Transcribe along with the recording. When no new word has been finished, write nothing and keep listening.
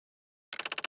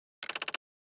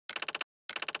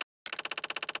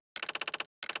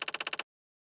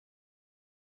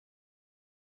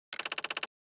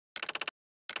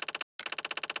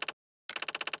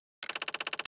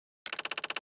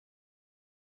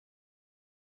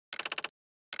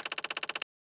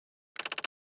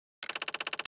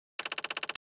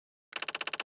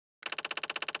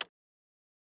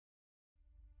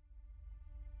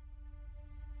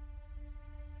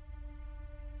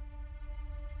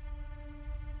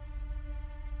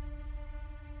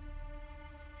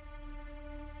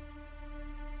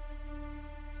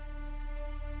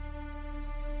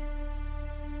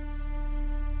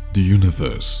The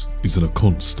universe is in a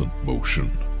constant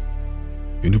motion,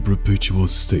 in a perpetual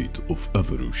state of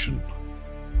evolution.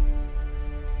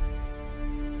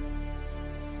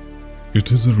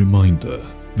 It is a reminder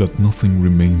that nothing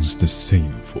remains the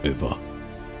same forever,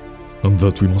 and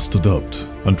that we must adapt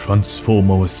and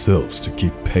transform ourselves to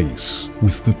keep pace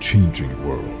with the changing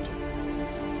world.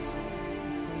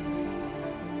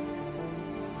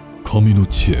 Kami no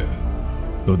Chie,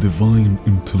 a divine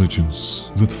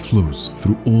intelligence that flows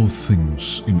through all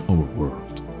things in our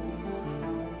world,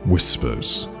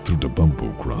 whispers through the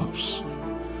bamboo graphs,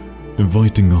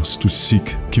 inviting us to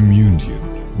seek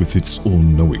communion with its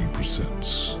all-knowing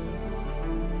presence.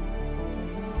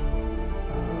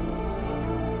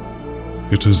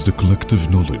 It is the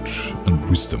collective knowledge and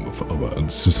wisdom of our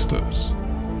ancestors,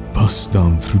 passed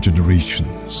down through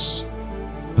generations,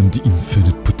 and the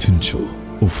infinite potential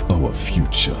of our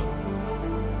future.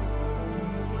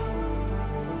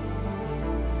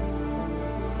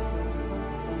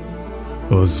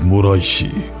 As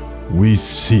Muraishi, we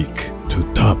seek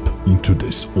to tap into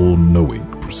this all-knowing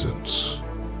presence,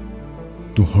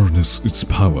 to harness its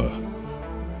power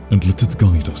and let it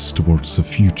guide us towards a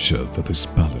future that is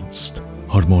balanced,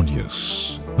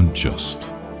 harmonious, and just.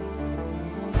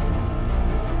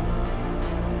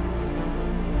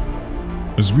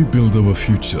 As we build our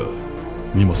future,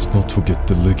 we must not forget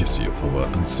the legacy of our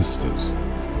ancestors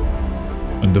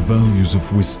and the values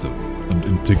of wisdom and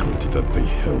integrity that they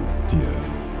held dear.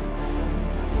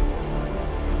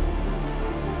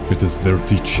 It is their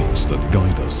teachings that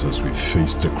guide us as we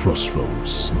face the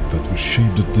crossroads that will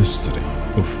shape the destiny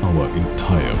of our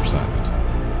entire planet.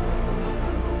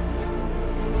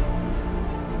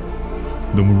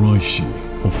 The Muraishi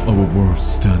of our world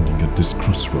standing at this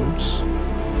crossroads,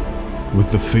 with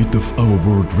the fate of our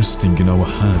world resting in our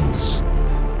hands,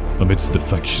 amidst the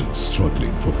factions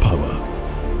struggling for power,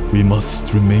 we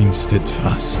must remain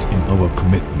steadfast in our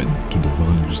commitment to the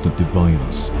values that define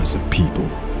us as a people.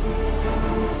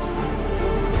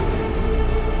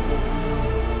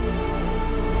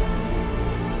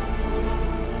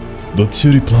 The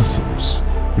cherry blossoms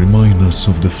remind us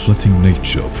of the fleeting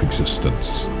nature of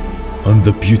existence and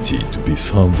the beauty to be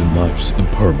found in life's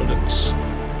impermanence.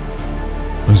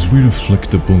 As we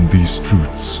reflect upon these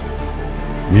truths,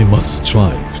 we must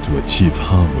strive to achieve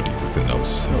harmony within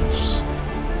ourselves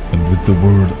and with the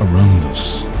world around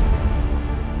us.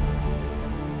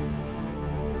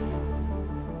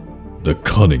 The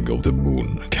cunning of the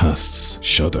moon casts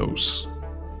shadows,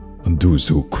 and those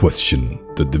who question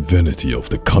the divinity of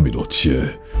the Kami no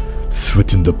Chie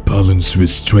threaten the balance we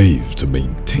strive to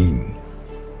maintain.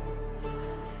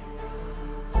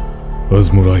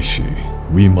 As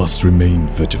Muraishi, we must remain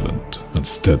vigilant and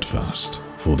steadfast,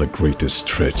 for the greatest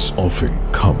threats often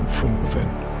come from within.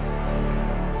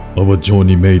 Our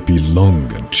journey may be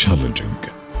long and challenging,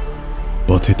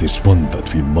 but it is one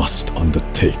that we must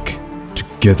undertake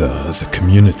together as a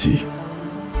community.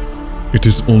 It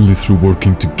is only through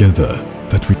working together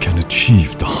that we can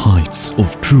achieve the heights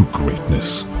of true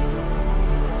greatness.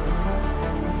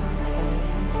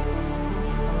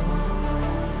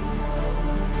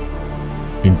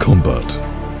 In combat,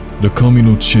 the Kami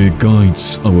no Chie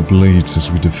guides our blades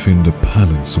as we defend the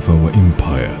balance of our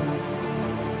empire.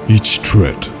 Each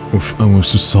thread of our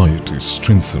society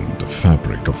strengthens the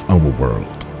fabric of our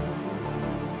world.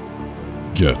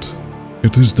 Yet,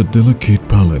 it is the delicate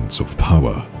balance of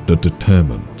power that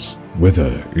determines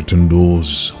whether it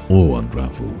endures or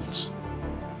unravels.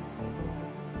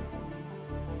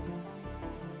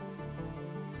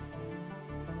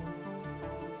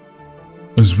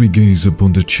 As we gaze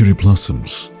upon the cherry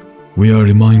blossoms, we are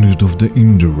reminded of the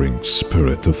enduring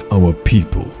spirit of our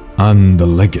people and the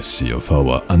legacy of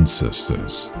our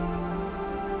ancestors.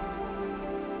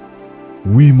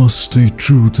 We must stay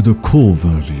true to the core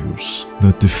values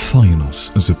that define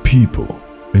us as a people,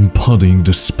 embodying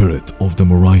the spirit of the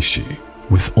Muraishi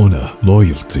with honor,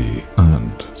 loyalty,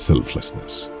 and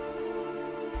selflessness.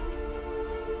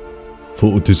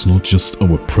 For it is not just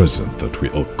our present that we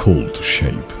are called to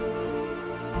shape,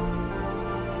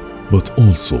 but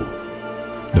also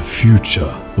the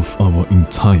future of our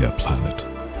entire planet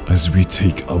as we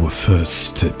take our first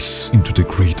steps into the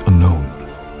great unknown.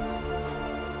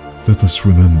 Let us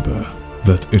remember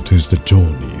that it is the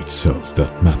journey itself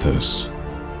that matters.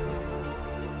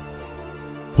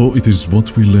 For it is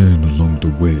what we learn along the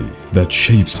way that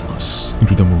shapes us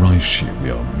into the Muraishi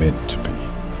we are meant to be.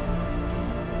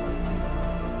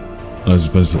 As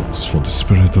vessels for the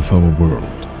spirit of our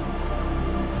world,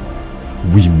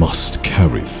 we must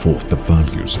carry forth the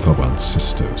values of our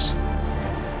ancestors.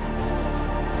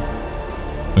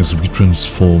 As we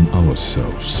transform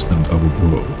ourselves and our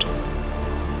world,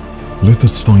 Let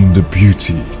us find the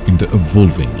beauty in the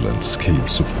evolving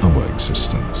landscapes of our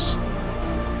existence.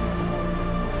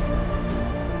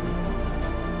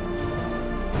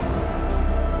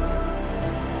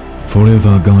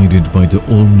 Forever guided by the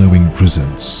all-knowing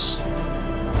presence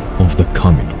of the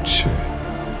Kami no Chie.